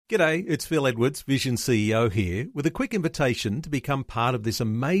G'day, it's Phil Edwards, Vision CEO here, with a quick invitation to become part of this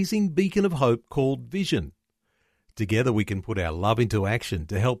amazing beacon of hope called Vision. Together we can put our love into action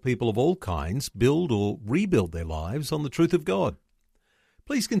to help people of all kinds build or rebuild their lives on the truth of God.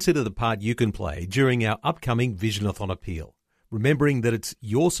 Please consider the part you can play during our upcoming Visionathon appeal, remembering that it's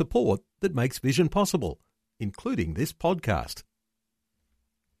your support that makes Vision possible, including this podcast.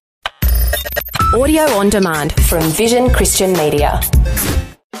 Audio on demand from Vision Christian Media.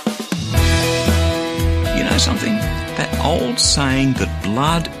 You know something? That old saying that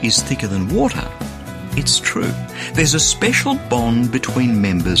blood is thicker than water, it's true. There's a special bond between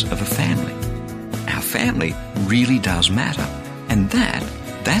members of a family. Our family really does matter. And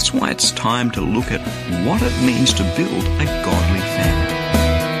that's why it's time to look at what it means to build a godly family.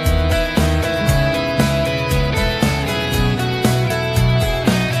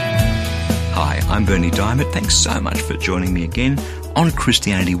 Hi, I'm Bernie Diamond. Thanks so much for joining me again on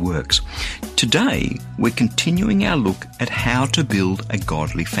Christianity Works. Today, we're continuing our look at how to build a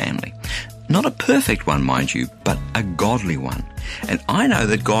godly family. Not a perfect one, mind you, but a godly one. And I know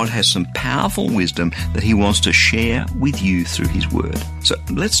that God has some powerful wisdom that He wants to share with you through His Word. So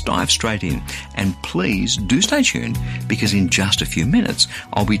let's dive straight in. And please do stay tuned, because in just a few minutes,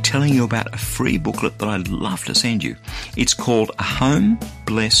 I'll be telling you about a free booklet that I'd love to send you. It's called A Home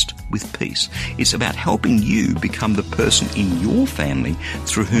Blessed with Peace. It's about helping you become the person in your family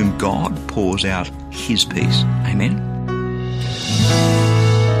through whom God pours out His peace. Amen?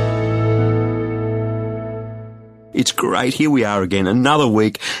 It's great. Here we are again, another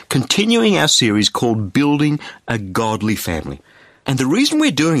week, continuing our series called Building a Godly Family. And the reason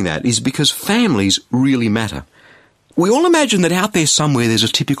we're doing that is because families really matter. We all imagine that out there somewhere there's a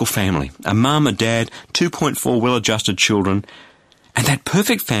typical family, a mum, a dad, 2.4 well-adjusted children, and that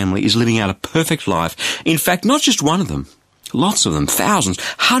perfect family is living out a perfect life. In fact, not just one of them, lots of them, thousands,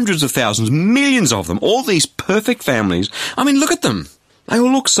 hundreds of thousands, millions of them, all these perfect families. I mean, look at them. They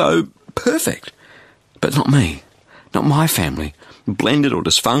all look so perfect. But not me. Not my family. Blended or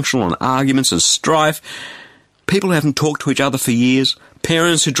dysfunctional on arguments and strife. People who haven't talked to each other for years.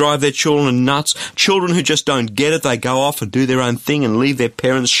 Parents who drive their children nuts. Children who just don't get it. They go off and do their own thing and leave their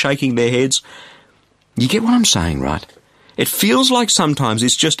parents shaking their heads. You get what I'm saying, right? It feels like sometimes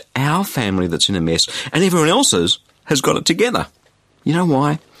it's just our family that's in a mess and everyone else's has got it together. You know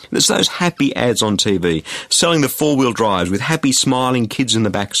why? There's those happy ads on TV, selling the four-wheel drives with happy, smiling kids in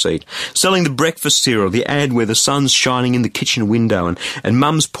the back seat, selling the breakfast cereal, the ad where the sun's shining in the kitchen window and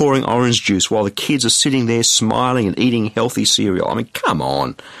mum's pouring orange juice while the kids are sitting there smiling and eating healthy cereal. I mean, come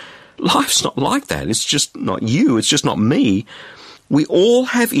on. Life's not like that. It's just not you. It's just not me. We all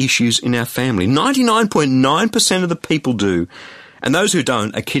have issues in our family. 99.9% of the people do, and those who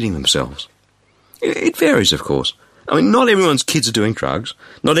don't are kidding themselves. It varies, of course. I mean, not everyone's kids are doing drugs.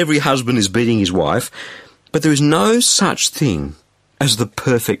 Not every husband is beating his wife. But there is no such thing as the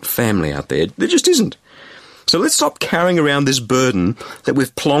perfect family out there. There just isn't. So let's stop carrying around this burden that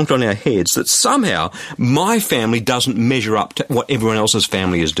we've plonked on our heads that somehow my family doesn't measure up to what everyone else's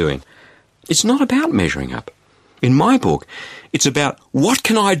family is doing. It's not about measuring up. In my book, it's about what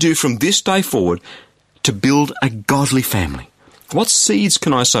can I do from this day forward to build a godly family. What seeds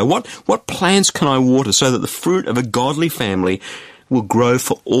can I sow? What plants can I water so that the fruit of a godly family will grow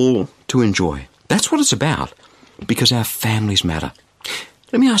for all to enjoy? That's what it's about, because our families matter.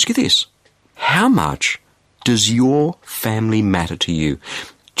 Let me ask you this. How much does your family matter to you?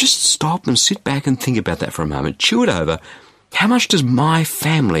 Just stop and sit back and think about that for a moment. Chew it over. How much does my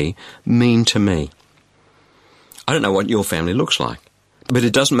family mean to me? I don't know what your family looks like, but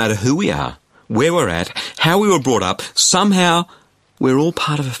it doesn't matter who we are, where we're at, how we were brought up. Somehow we're all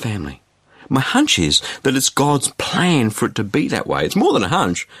part of a family. My hunch is that it's God's plan for it to be that way. It's more than a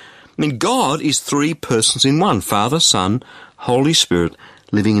hunch. I mean, God is three persons in one, Father, Son, Holy Spirit,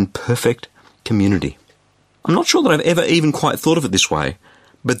 living in perfect community. I'm not sure that I've ever even quite thought of it this way,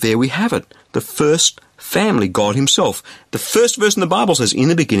 but there we have it. The first family, God Himself. The first verse in the Bible says, in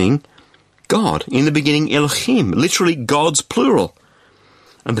the beginning, God. In the beginning, Elohim, literally God's plural.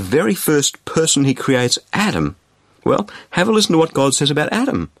 And the very first person He creates, Adam. Well, have a listen to what God says about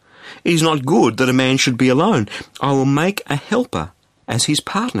Adam. It is not good that a man should be alone. I will make a helper as his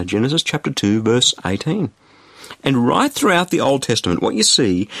partner. Genesis chapter 2, verse 18. And right throughout the Old Testament, what you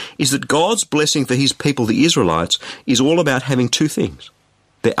see is that God's blessing for His people, the Israelites, is all about having two things.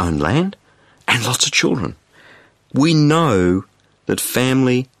 Their own land and lots of children. We know that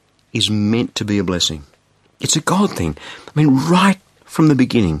family is meant to be a blessing. It's a God thing. I mean, right from the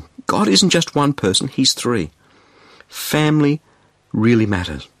beginning, God isn't just one person, He's three. Family really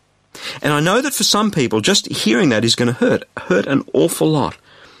matters. And I know that for some people, just hearing that is going to hurt an awful lot.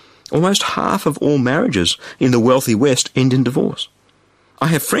 Almost half of all marriages in the wealthy West end in divorce. I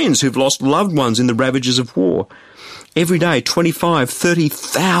have friends who've lost loved ones in the ravages of war. Every day, 25,000,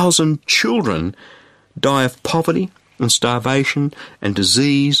 30,000 children die of poverty and starvation and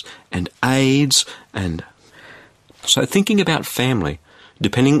disease and AIDS. And so thinking about family,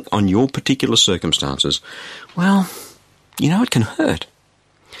 depending on your particular circumstances, well, it can hurt.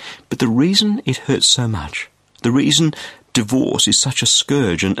 But the reason it hurts so much, the reason divorce is such a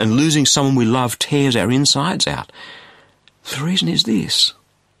scourge and losing someone we love tears our insides out, the reason is this: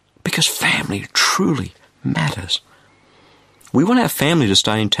 because family truly matters. We want our family to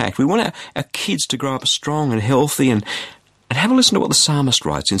stay intact. We want our kids to grow up strong and healthy. And have a listen to what the psalmist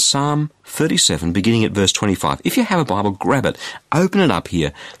writes in Psalm 37, beginning at verse 25. If you have a Bible, grab it. Open it up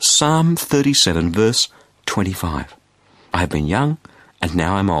here. Psalm 37, verse 25. I have been young, and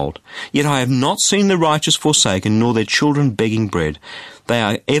now I'm old. Yet I have not seen the righteous forsaken, nor their children begging bread. They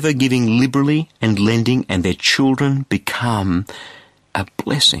are ever giving liberally and lending, and their children become a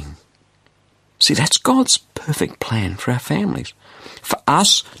blessing. See, that's God's perfect plan for our families. For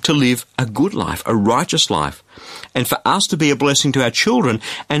us to live a good life, a righteous life, and for us to be a blessing to our children,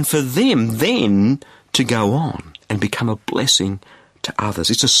 and for them then to go on and become a blessing to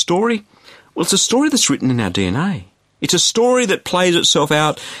others. It's a story that's written in our DNA. It's a story that plays itself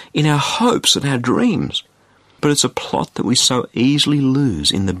out in our hopes and our dreams. But it's a plot that we so easily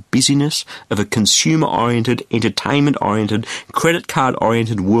lose in the busyness of a consumer-oriented, entertainment-oriented, credit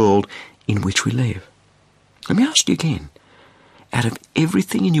card-oriented world in which we live. Let me ask you again. Out of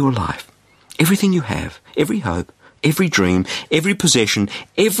everything in your life, everything you have, every hope, every dream, every possession,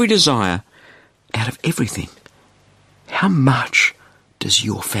 every desire, out of everything, how much does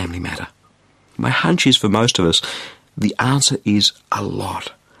your family matter? My hunch is for most of us, the answer is a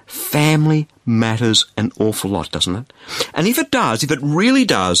lot. Family matters an awful lot, doesn't it? And if it does, if it really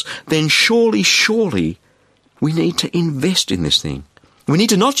does, then surely we need to invest in this thing. We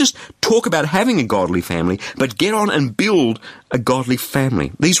need to not just talk about having a godly family, but get on and build a godly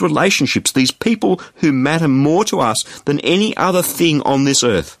family. These relationships, these people who matter more to us than any other thing on this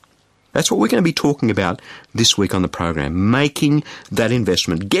earth. That's what we're going to be talking about this week on the program, making that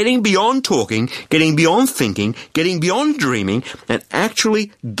investment, getting beyond talking, getting beyond thinking, getting beyond dreaming, and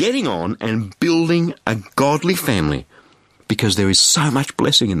actually getting on and building a godly family, because there is so much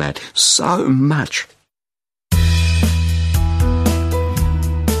blessing in that, so much.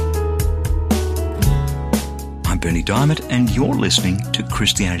 I'm Bernie Diamond, and you're listening to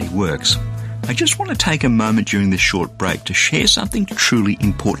Christianity Works. I just want to take a moment during this short break to share something truly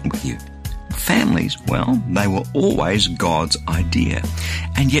important with you. Families, well, they were always God's idea.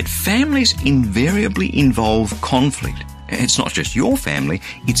 And yet families invariably involve conflict. It's not just your family,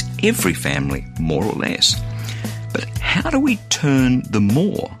 it's every family, more or less. But how do we turn the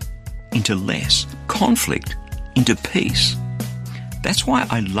more into less, conflict into peace? That's why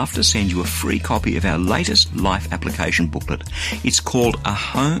I'd love to send you a free copy of our latest life application booklet. It's called A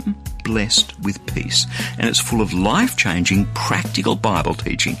Home Blessed with Peace, and it's full of life-changing, practical Bible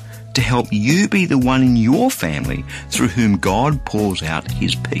teaching to help you be the one in your family through whom God pours out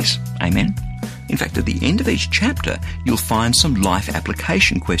His peace. Amen? In fact, at the end of each chapter, you'll find some life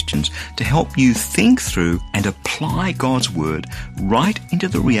application questions to help you think through and apply God's Word right into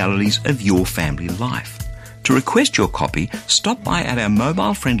the realities of your family life. To request your copy, stop by at our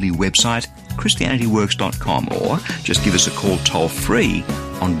mobile-friendly website, ChristianityWorks.com, or just give us a call toll-free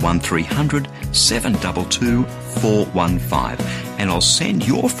on 1300 722 415, and I'll send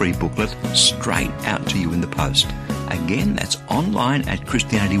your free booklet straight out to you in the post. Again, that's online at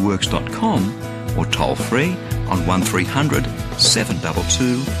ChristianityWorks.com or toll-free on 1300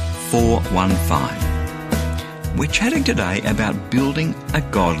 722 415. We're chatting today about building a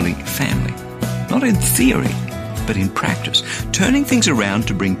godly family. Not in theory, but in practice, turning things around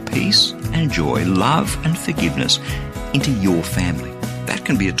to bring peace and joy, love and forgiveness into your family. That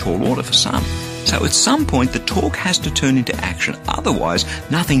can be a tall order for some. So at some point, the talk has to turn into action. Otherwise,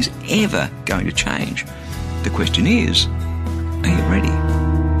 nothing's ever going to change. The question is, are you ready?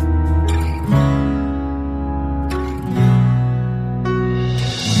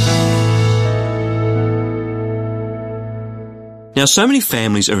 Now, so many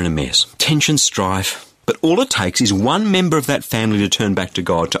families are in a mess. Tension, strife. But all it takes is one member of that family to turn back to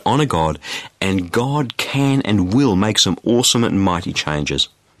God, to honour God, and God can and will make some awesome and mighty changes.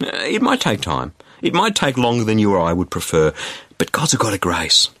 It might take time. It might take longer than you or I would prefer. But God's a God of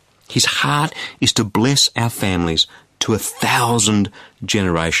grace. His heart is to bless our families to 1,000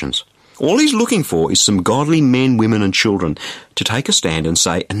 generations. All He's looking for is some godly men, women and children to take a stand and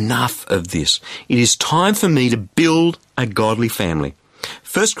say, enough of this. It is time for me to build a godly family.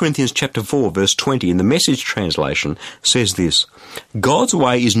 1 Corinthians chapter 4, verse 20 in the Message translation says this: God's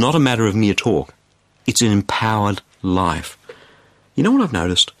way is not a matter of mere talk. It's an empowered life. You know what I've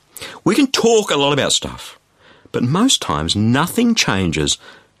noticed? We can talk a lot about stuff, but most times nothing changes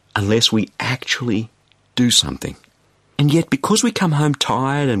unless we actually do something. And yet, because we come home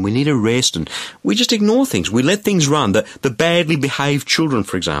tired and we need a rest and we just ignore things, we let things run, the badly behaved children,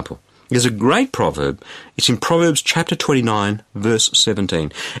 for example. There's a great proverb. It's in Proverbs chapter 29, verse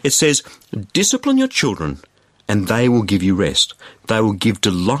 17. It says, "Discipline your children, and they will give you rest. They will give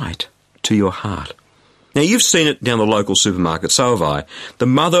delight to your heart." Now, you've seen it down the local supermarket, so have I. The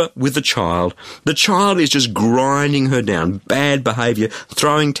mother with the child is just grinding her down, bad behaviour,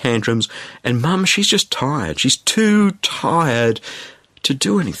 throwing tantrums, and mum, she's just tired. She's too tired to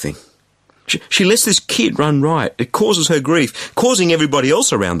do anything. She lets this kid run riot. It causes her grief, causing everybody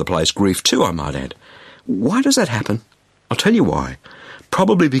else around the place grief too, I might add. Why does that happen? I'll tell you why.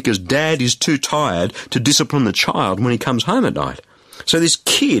 Probably because dad is too tired to discipline the child when he comes home at night. So this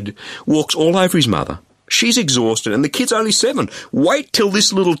kid walks all over his mother. She's exhausted, and the kid's only 7. Wait till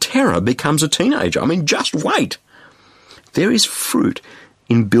this little terror becomes a teenager. I mean, just wait. There is fruit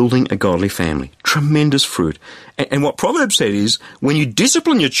in building a godly family. Tremendous fruit. And what Proverbs said is, when you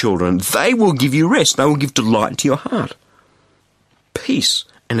discipline your children, they will give you rest. They will give delight to your heart. Peace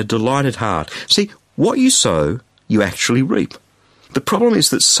and a delighted heart. See, what you sow, you actually reap. The problem is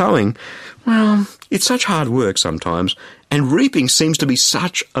that sowing, well, it's such hard work sometimes, and reaping seems to be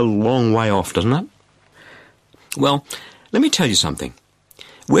such a long way off, doesn't it? Well, let me tell you something.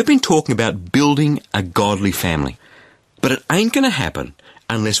 We've been talking about building a godly family, but it ain't going to happen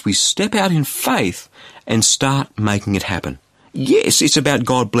unless we step out in faith and start making it happen. Yes, it's about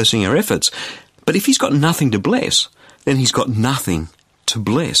God blessing our efforts, but if he's got nothing to bless, then he's got nothing to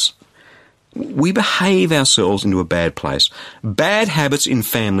bless. We behave ourselves into a bad place. Bad habits in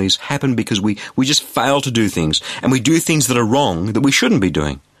families happen because we just fail to do things, and we do things that are wrong that we shouldn't be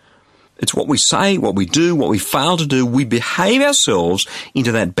doing. It's what we say, what we do, what we fail to do. We behave ourselves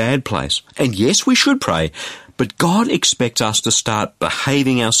into that bad place. And yes, we should pray, but God expects us to start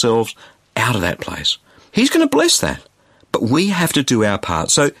behaving ourselves out of that place. He's going to bless that, but we have to do our part.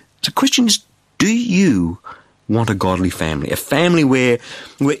 So the question is, do you want a godly family? A family where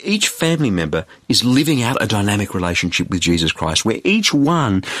each family member is living out a dynamic relationship with Jesus Christ, where each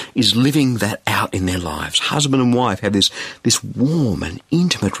one is living that out in their lives. Husband and wife have this warm and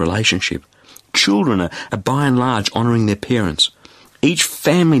intimate relationship. Children are by and large honouring their parents. Each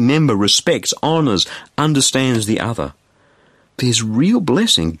family member respects, honours, understands the other. There's real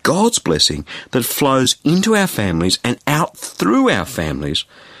blessing, God's blessing, that flows into our families and out through our families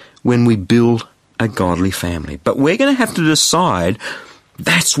when we build a godly family. But we're going to have to decide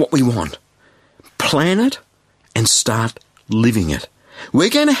that's what we want. Plan it and start living it. We're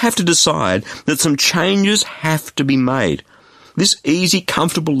going to have to decide that some changes have to be made. This easy,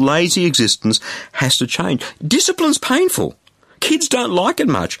 comfortable, lazy existence has to change. Discipline's painful. Kids don't like it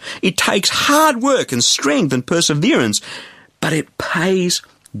much. It takes hard work and strength and perseverance, but it pays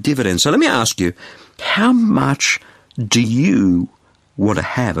dividends. So let me ask you, how much do you want to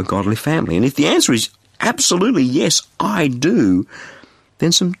have a godly family? And if the answer is absolutely yes, I do,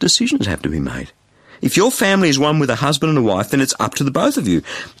 then some decisions have to be made. If your family is one with a husband and a wife, then it's up to the both of you.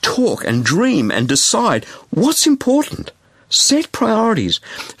 Talk and dream and decide what's important. Set priorities.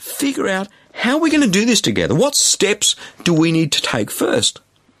 Figure out how we're going to do this together. What steps do we need to take first?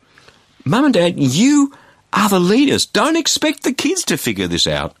 Mum and Dad, you are the leaders. Don't expect the kids to figure this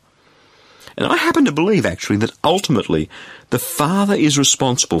out. And I happen to believe, actually, that ultimately the father is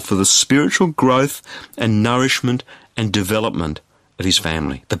responsible for the spiritual growth and nourishment and development of his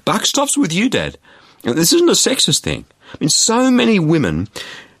family. The buck stops with you, Dad. And this isn't a sexist thing. I mean, so many women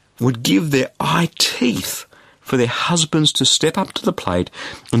would give their eye teeth for their husbands to step up to the plate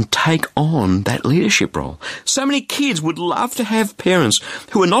and take on that leadership role. So many kids would love to have parents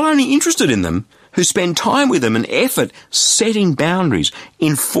who are not only interested in them, who spend time with them and effort setting boundaries,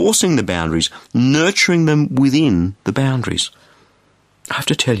 enforcing the boundaries, nurturing them within the boundaries. I have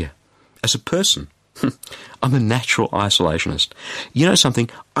to tell you, as a person, I'm a natural isolationist. You know something?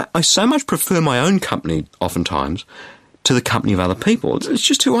 I so much prefer my own company, oftentimes, to the company of other people. It's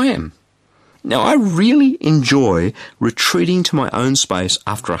just who I am. Now, I really enjoy retreating to my own space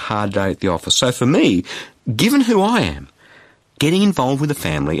after a hard day at the office. So for me, given who I am, getting involved with the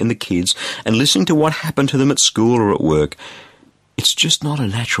family and the kids and listening to what happened to them at school or at work, it's just not a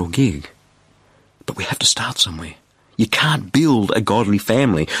natural gig. But we have to start somewhere. You can't build a godly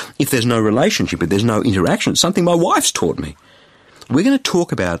family if there's no relationship, if there's no interaction. It's something my wife's taught me. We're going to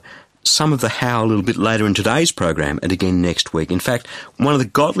talk about some of the how a little bit later in today's program and again next week. In fact, one of the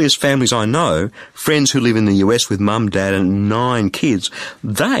godliest families I know, friends who live in the US with mum, dad and 9 kids,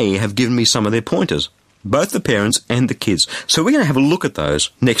 they have given me some of their pointers, both the parents and the kids. So we're going to have a look at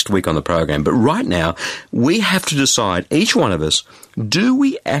those next week on the program. But right now, we have to decide, each one of us, do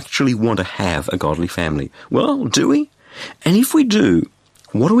we actually want to have a godly family? Well, do we? And if we do,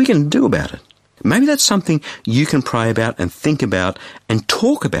 what are we going to do about it? Maybe that's something you can pray about and think about and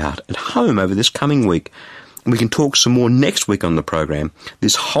talk about at home over this coming week. We can talk some more next week on the program,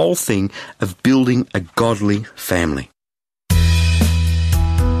 this whole thing of building a godly family.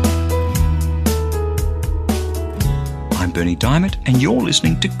 I'm Bernie Diamond, and you're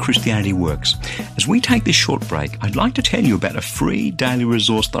listening to Christianity Works. As we take this short break, I'd like to tell you about a free daily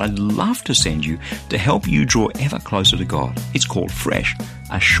resource that I'd love to send you to help you draw ever closer to God. It's called Fresh,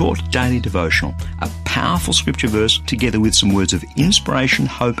 a short daily devotional, a powerful scripture verse together with some words of inspiration,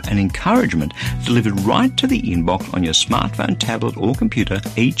 hope and encouragement delivered right to the inbox on your smartphone, tablet or computer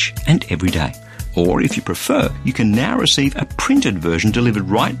each and every day. Or if you prefer, you can now receive a printed version delivered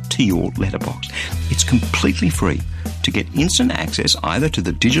right to your letterbox. It's completely free. To get instant access either to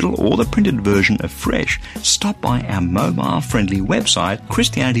the digital or the printed version of Fresh, stop by our mobile-friendly website,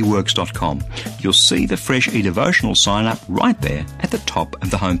 ChristianityWorks.com. You'll see the Fresh e-devotional sign up right there at the top of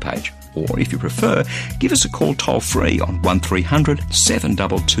the homepage. Or if you prefer, give us a call toll-free on 1300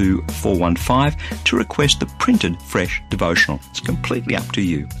 722 415 to request the printed Fresh devotional. It's completely up to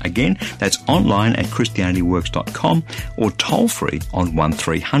you. Again, that's online at ChristianityWorks.com or toll-free on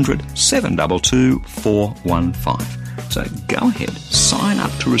 1300 722 415. So go ahead, sign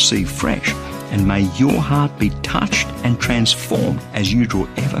up to receive Fresh, and may your heart be touched and transformed as you draw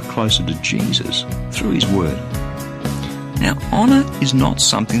ever closer to Jesus through His Word. Now, honour is not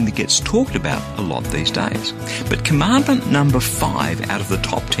something that gets talked about a lot these days. But commandment number 5 out of the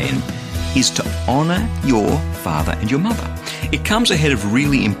top 10 is to honour your father and your mother. It comes ahead of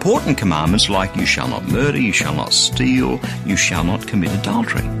really important commandments like you shall not murder, you shall not steal, you shall not commit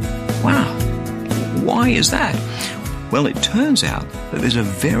adultery. Wow. Why is that? Well, it turns out that there's a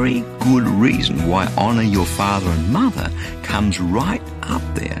very good reason why honour your father and mother comes right up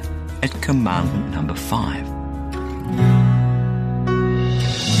there at commandment number 5.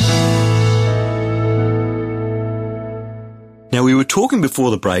 Now, we were talking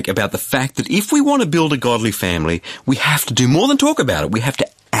before the break about the fact that if we want to build a godly family, we have to do more than talk about it. We have to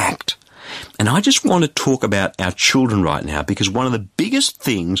act. And I just want to talk about our children right now, because one of the biggest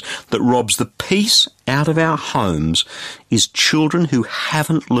things that robs the peace out of our homes is children who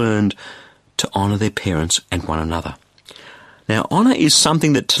haven't learned to honour their parents and one another. Now, honour is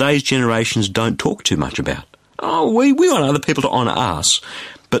something that today's generations don't talk too much about. Oh, we want other people to honour us.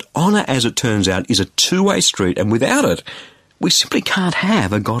 But honour, as it turns out, is a two-way street, and without it, we simply can't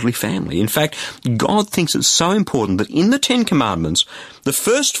have a godly family. In fact, God thinks it's so important that in the 10 Commandments, the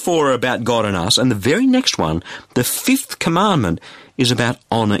first 4 are about God and us, and the very next one, the 5th commandment, is about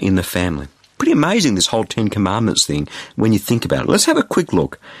honour in the family. Pretty amazing, this whole 10 Commandments thing, when you think about it. Let's have a quick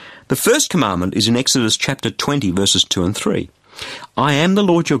look. The first commandment is in Exodus chapter 20, verses 2 and 3. I am the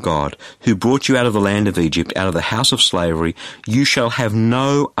Lord your God, who brought you out of the land of Egypt, out of the house of slavery. You shall have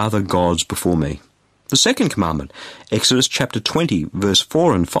no other gods before me. The second commandment, Exodus chapter 20, verse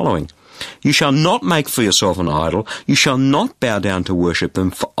 4 and following. You shall not make for yourself an idol. You shall not bow down to worship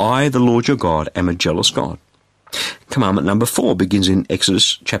them, for I, the Lord your God, am a jealous God. Commandment number 4 begins in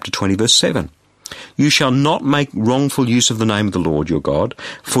Exodus chapter 20, verse 7. You shall not make wrongful use of the name of the Lord your God,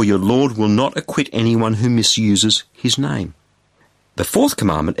 for your Lord will not acquit anyone who misuses his name. The fourth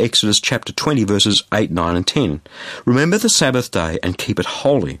commandment, Exodus chapter 20, verses 8, 9 and 10. Remember the Sabbath day and keep it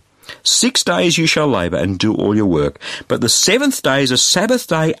holy. 6 days you shall labour and do all your work, but the 7th day is a Sabbath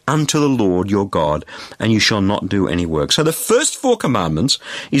day unto the Lord your God, and you shall not do any work. So the first 4 commandments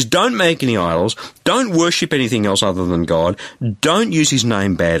is don't make any idols, don't worship anything else other than God, don't use his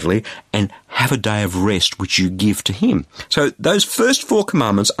name badly, and have a day of rest which you give to him. So those first 4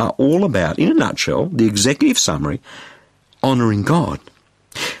 commandments are all about, in a nutshell, the executive summary, honouring God.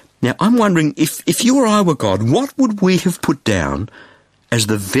 Now I'm wondering, if you or I were God, what would we have put down as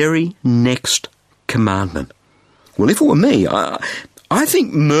the very next commandment? Well, if it were me, I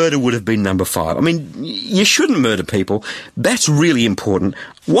think murder would have been number 5. I mean, you shouldn't murder people. That's really important.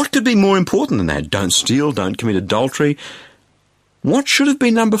 What could be more important than that? Don't steal, don't commit adultery. What should have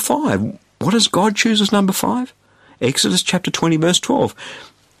been number 5? What does God choose as number 5? Exodus chapter 20, verse 12.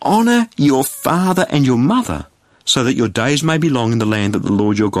 Honour your father and your mother, so that your days may be long in the land that the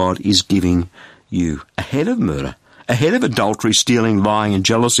Lord your God is giving you. Ahead of murder, ahead of adultery, stealing, lying and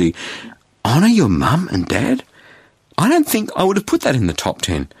jealousy, honour your mum and dad? I don't think I would have put that in the top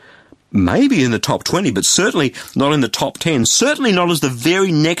 10. maybe in the top 20, but certainly not in the top 10, certainly not as the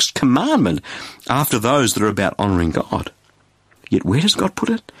very next commandment after those that are about honouring God. Yet where does God put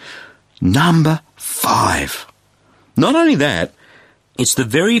it? Number 5. Not only that, it's the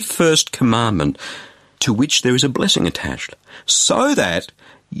very first commandment to which there is a blessing attached, so that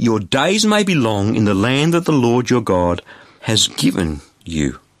your days may be long in the land that the Lord your God has given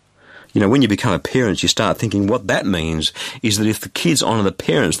you. You know, when you become a parent, you start thinking what that means is that if the kids honour the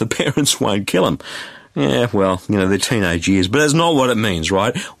parents won't kill them. Yeah, well, you know, they're teenage years, but that's not what it means,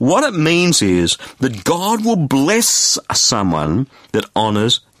 right? What it means is that God will bless someone that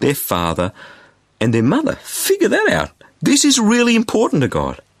honours their father and their mother. Figure that out. This is really important to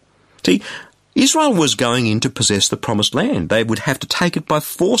God. See, Israel was going in to possess the promised land. They would have to take it by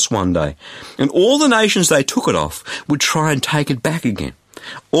force one day. And all the nations they took it off would try and take it back again.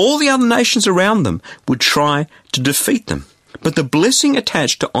 All the other nations around them would try to defeat them. But the blessing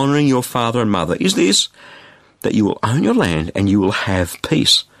attached to honouring your father and mother is this, that you will own your land and you will have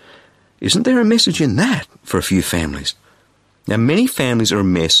peace. Isn't there a message in that for a few families? Now, many families are a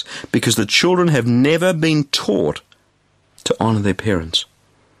mess because the children have never been taught to honour their parents.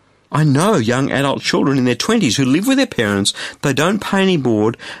 I know young adult children in their 20s who live with their parents. They don't pay any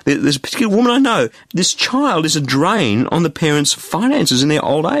board. There's a particular woman I know. This child is a drain on the parents' finances in their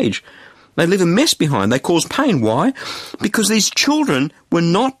old age. They leave a mess behind. They cause pain. Why? Because these children were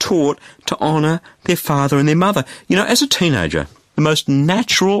not taught to honour their father and their mother. You know, as a teenager, the most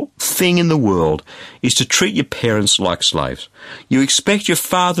natural thing in the world is to treat your parents like slaves. You expect your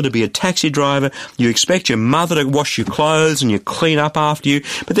father to be a taxi driver, you expect your mother to wash your clothes and you clean up after you,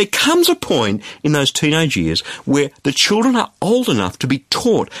 but there comes a point in those teenage years where the children are old enough to be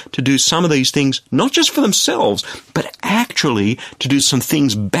taught to do some of these things, not just for themselves, but actually to do some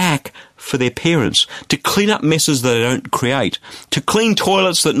things back for their parents, to clean up messes that they don't create, to clean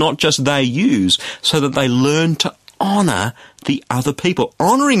toilets that not just they use, so that they learn to honour the other people.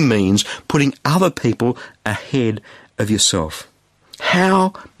 Honouring means putting other people ahead of yourself.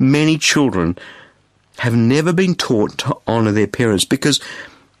 How many children have never been taught to honour their parents? Because,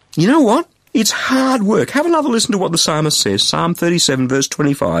 you know what? It's hard work. Have another listen to what the psalmist says. Psalm 37, verse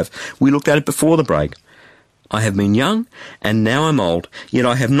 25. We looked at it before the break. I have been young, and now I'm old, yet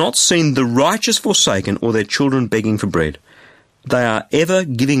I have not seen the righteous forsaken or their children begging for bread. They are ever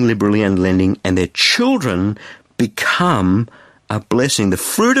giving liberally and lending, and their children become a blessing. The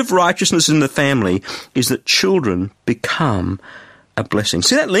fruit of righteousness in the family is that children become a blessing.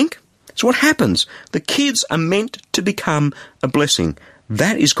 See that link? It's what happens. The kids are meant to become a blessing.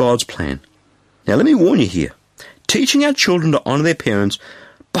 That is God's plan. Now let me warn you here. Teaching our children to honour their parents,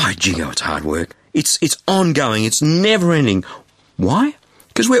 by jingo, it's hard work. It's ongoing. It's never ending. Why?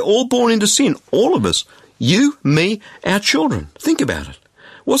 Because we're all born into sin. All of us. You, me, our children. Think about it.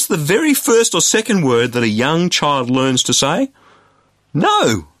 What's the very first or second word that a young child learns to say?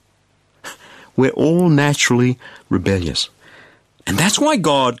 No. We're all naturally rebellious. And that's why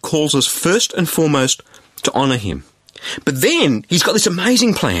God calls us first and foremost to honour him. But then he's got this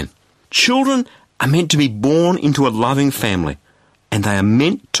amazing plan. Children are meant to be born into a loving family, and they are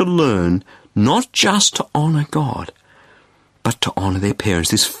meant to learn not just to honour God, but to honour their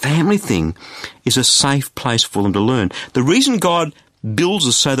parents. This family thing is a safe place for them to learn. The reason God builds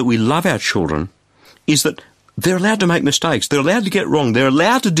us so that we love our children is that they're allowed to make mistakes. They're allowed to get wrong. They're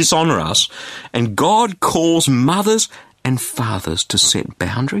allowed to dishonour us. And God calls mothers and fathers to set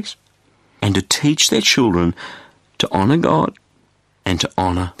boundaries and to teach their children to honour God and to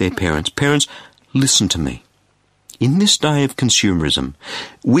honour their parents. Parents, listen to me. In this day of consumerism,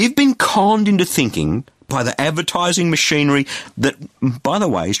 we've been conned into thinking by the advertising machinery that, by the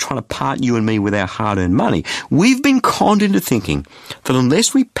way, is trying to part you and me with our hard-earned money. We've been conned into thinking that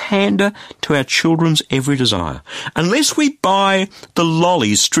unless we pander to our children's every desire, unless we buy the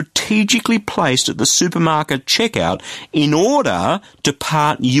lollies strategically placed at the supermarket checkout in order to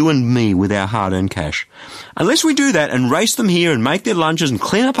part you and me with our hard-earned cash, unless we do that and race them here and make their lunches and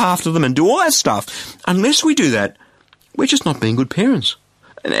clean up after them and do all that stuff, unless we do that, we're just not being good parents.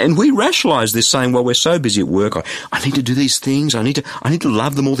 And we rationalise this saying, well, we're so busy at work, I need to do these things, I need to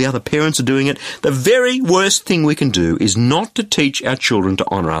love them, all the other parents are doing it. The very worst thing we can do is not to teach our children to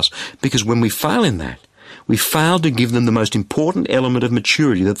honour us, because when we fail in that, we fail to give them the most important element of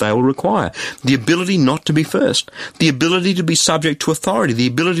maturity that they will require. The ability not to be first. The ability to be subject to authority. The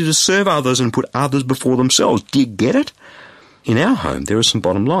ability to serve others and put others before themselves. Do you get it? In our home, there are some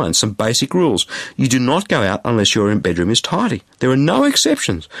bottom lines, some basic rules. You do not go out unless your bedroom is tidy. There are no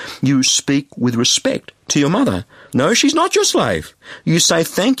exceptions. You speak with respect to your mother. No, she's not your slave. You say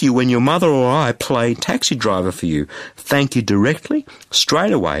thank you when your mother or I play taxi driver for you. Thank you directly,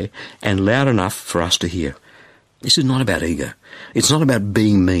 straight away, and loud enough for us to hear. This is not about ego. It's not about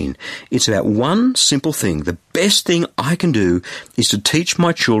being mean. It's about one simple thing. The best thing I can do is to teach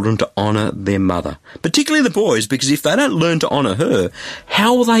my children to honour their mother, particularly the boys, because if they don't learn to honour her,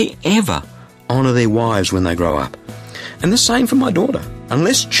 how will they ever honour their wives when they grow up? And the same for my daughter.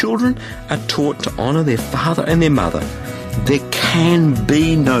 Unless children are taught to honour their father and their mother, there can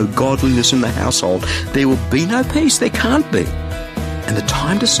be no godliness in the household. There will be no peace. There can't be. And the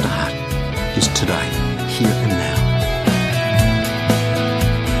time to start is today, here and now.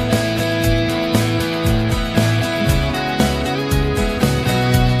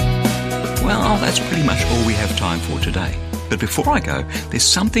 Well, that's pretty much all we have time for today. But before I go, there's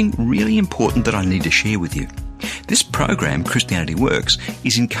something really important that I need to share with you. This program, Christianity Works,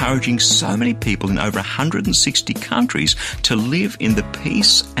 is encouraging so many people in over 160 countries to live in the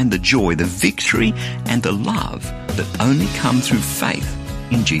peace and the joy, the victory and the love that only come through faith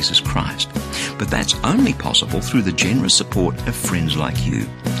in Jesus Christ. But that's only possible through the generous support of friends like you.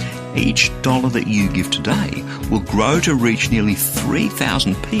 Each dollar that you give today will grow to reach nearly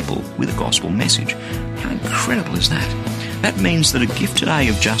 3,000 people with a gospel message. How incredible is that? That means that a gift today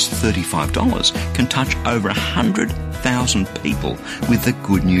of just $35 can touch over 100,000 people with the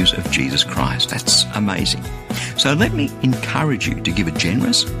good news of Jesus Christ. That's amazing. So let me encourage you to give a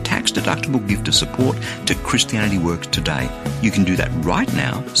generous, tax-deductible gift of support to Christianity Works today. You can do that right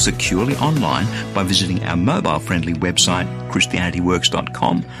now, securely online, by visiting our mobile-friendly website,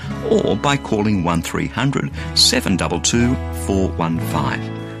 christianityworks.com, or by calling 1300 722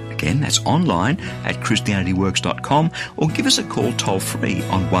 415. Again, that's online at christianityworks.com, or give us a call toll-free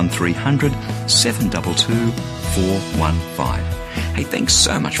on 1300 722 415. Hey, thanks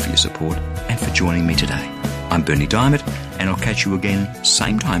so much for your support and for joining me today. I'm Bernie Diamond, and I'll catch you again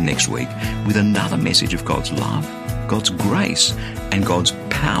same time next week with another message of God's love, God's grace, and God's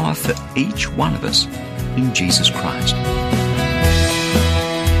power for each one of us in Jesus Christ.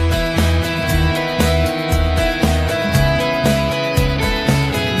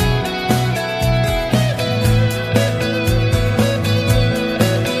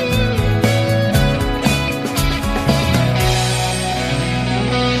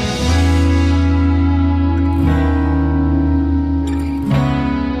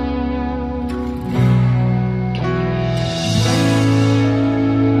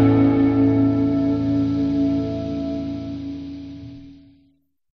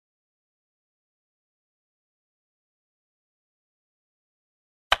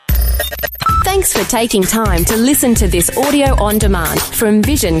 Thanks for taking time to listen to this audio on demand from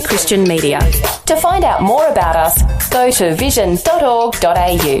Vision Christian Media. To find out more about us, go to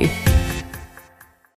vision.org.au.